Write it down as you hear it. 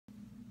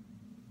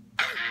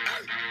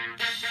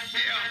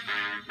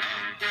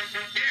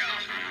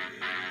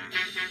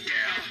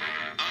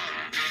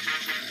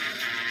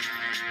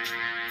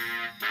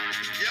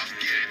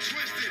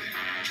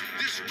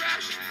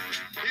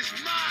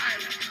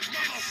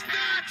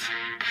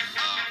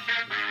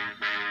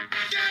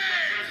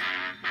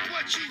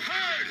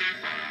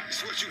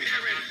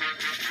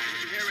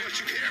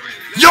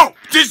Yo,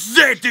 this is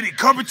Anthony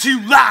coming to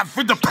you live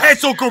from the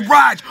Passo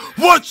Garage.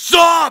 What's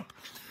up?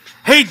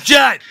 Hey,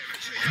 Jed.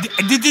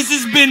 This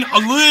has been a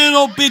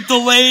little bit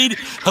delayed,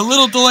 a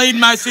little delayed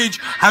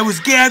message. I was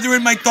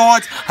gathering my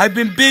thoughts. I've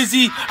been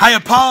busy. I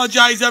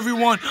apologize,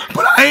 everyone,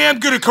 but I am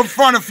going to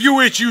confront a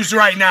few issues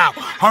right now,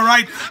 all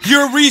right?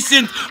 Your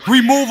recent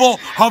removal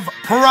of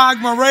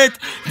Parag Marit,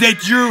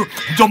 that you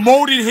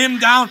demoted him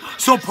down,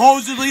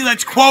 supposedly,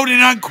 let's quote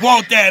and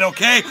unquote that,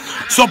 okay?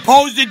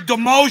 Supposed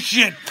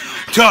demotion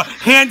to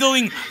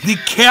handling the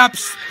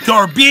caps,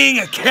 or being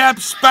a cap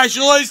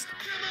specialist.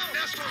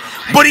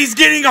 But he's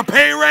getting a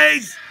pay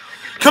raise?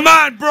 Come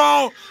on,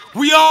 bro.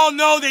 We all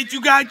know that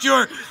you got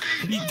your...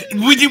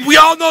 We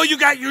all know you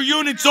got your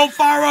unit so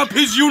far up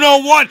his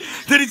you-know-what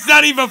that it's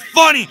not even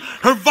funny,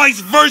 or vice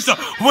versa,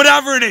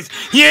 whatever it is.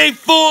 He ain't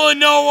fooling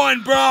no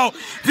one, bro.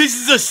 This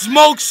is a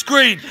smoke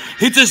screen.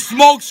 It's a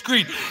smoke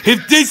screen.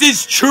 If this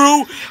is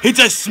true, it's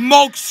a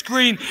smoke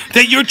screen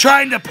that you're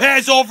trying to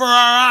pass over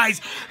our eyes.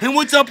 And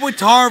what's up with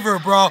Tarver,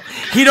 bro?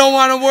 He don't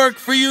want to work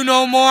for you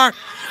no more?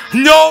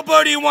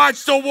 Nobody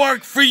wants to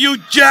work for you,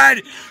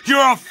 Jed.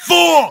 You're a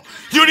fool.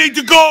 You need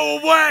to go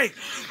away.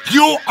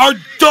 You are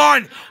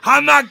done.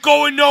 I'm not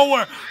going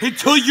nowhere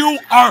until you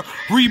are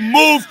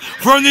removed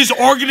from this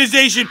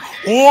organization,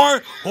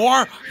 or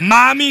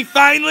mommy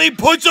finally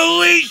puts a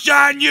leash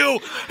on you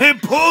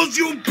and pulls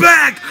you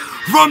back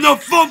from the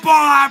football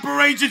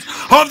operations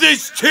of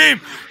this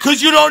team,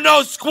 because you don't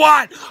know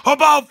squat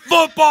about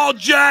football,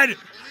 Jed.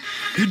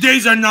 Your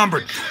days are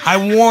numbered.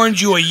 I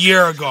warned you a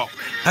year ago.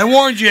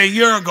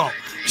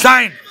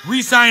 Resign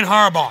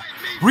Harbaugh.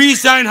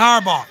 Resign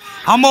Harbaugh.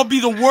 I'm going to be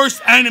the worst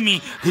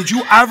enemy that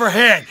you ever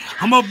had.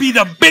 I'm going to be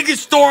the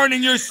biggest thorn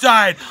in your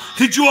side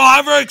that you will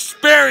ever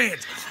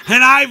experience.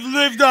 And I've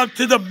lived up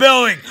to the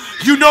billing.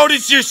 You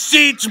notice your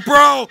seats,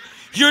 bro?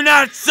 You're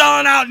not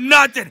selling out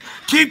nothing.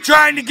 Keep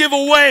trying to give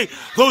away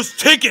those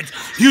tickets.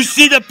 You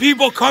see the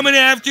people coming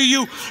after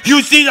you.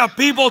 You see the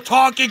people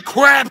talking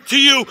crap to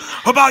you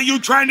about you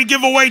trying to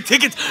give away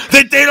tickets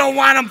that they don't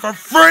want them for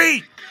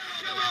free.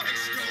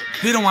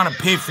 They don't want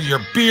to pay for your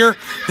beer.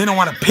 They don't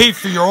want to pay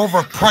for your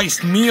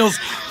overpriced meals.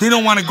 They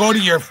don't want to go to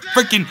your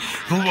freaking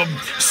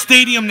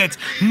stadium that's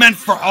meant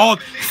for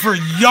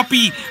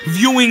yuppie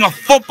viewing of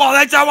football.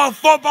 That's how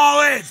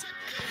football is.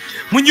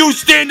 When you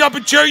stand up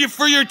and cheer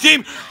for your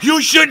team,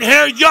 you shouldn't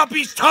hear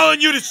yuppies telling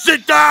you to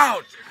sit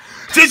down.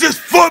 This is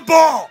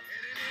football.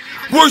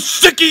 We're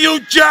sick of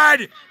you,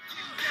 Jed.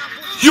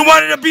 You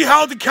wanted to be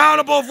held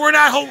accountable if we're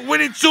not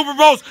winning Super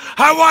Bowls.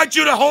 I want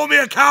you to hold me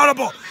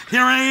accountable.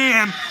 Here I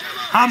am.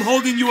 I'm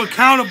holding you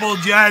accountable,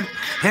 Jed,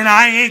 and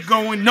I ain't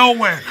going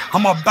nowhere.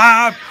 I'm a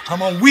bob,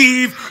 I'm a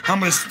weave,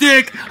 I'm a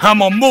stick,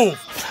 I'm a move,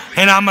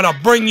 and I'm going to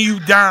bring you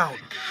down.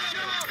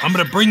 I'm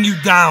going to bring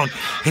you down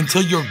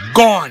until you're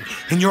gone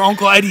and your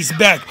Uncle Eddie's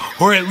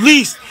back. Or at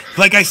least,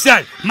 like I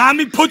said,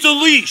 Mommy puts a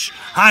leash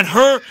on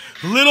her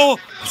little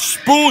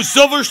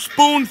silver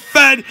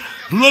spoon-fed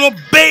little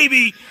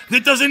baby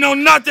that doesn't know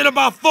nothing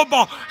about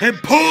football and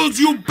pulls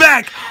you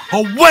back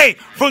away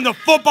from the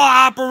football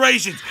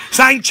operations.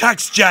 Sign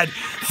checks, Jed.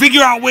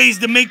 Figure out ways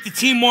to make the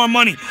team more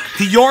money.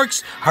 The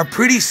Yorks are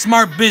pretty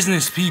smart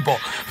business people.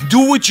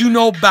 Do what you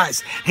know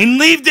best and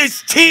leave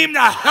this team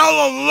the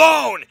hell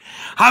alone.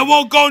 I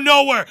won't go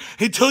nowhere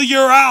until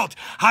you're out.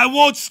 I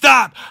won't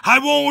stop. I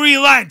won't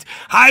relent.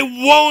 I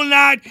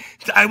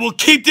will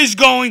keep this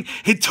going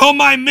until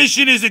my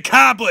mission is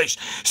accomplished.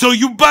 So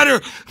you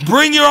better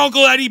bring your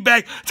Uncle Eddie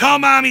back. Tell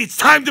Mommy it's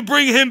time to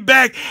bring him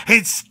back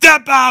and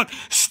step out,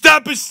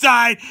 step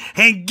aside,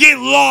 and get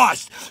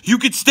lost. You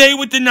could stay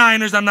with the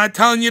Niners. I'm not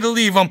telling you to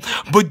leave them,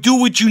 but do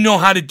what you know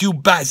how to do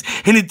best.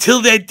 And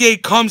until that day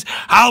comes,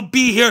 I'll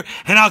be here,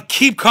 and I'll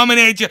keep coming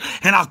at you,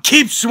 and I'll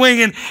keep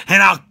swinging,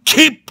 and I'll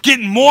keep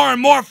getting more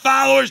and more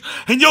followers,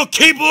 and you'll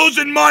keep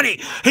losing money,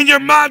 and your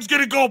mom's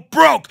gonna go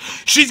broke.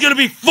 She's gonna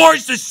be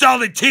forced to sell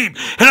the team,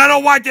 and I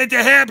don't want that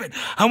to happen.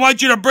 I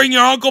want you to bring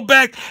your uncle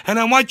back, and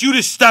I want you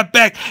to step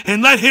back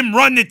and let him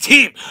run the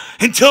team.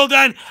 Until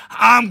then,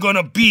 I'm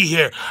gonna be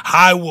here.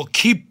 I will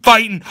keep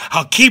fighting.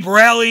 I'll keep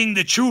rallying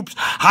the troops.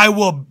 I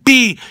will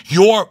be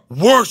your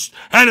worst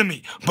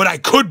enemy, but I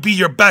could be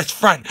your best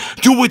friend.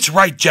 Do what's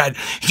right, Jed.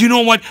 You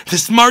know what? The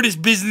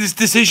smartest business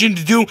decision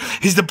to do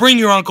is to bring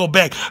your uncle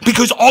back,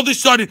 because all of a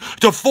sudden,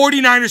 the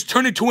 49ers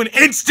turn into an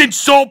instant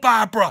soap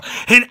opera,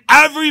 and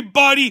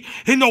everybody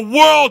in the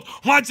world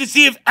wants to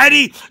see if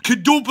Eddie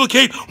could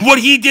duplicate what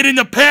he did in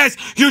the past.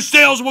 Your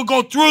sales will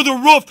go through the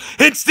roof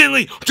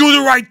instantly. Do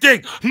the right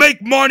thing.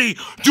 Make money.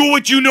 Do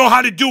what you know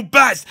how to do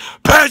best.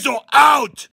 Passo out.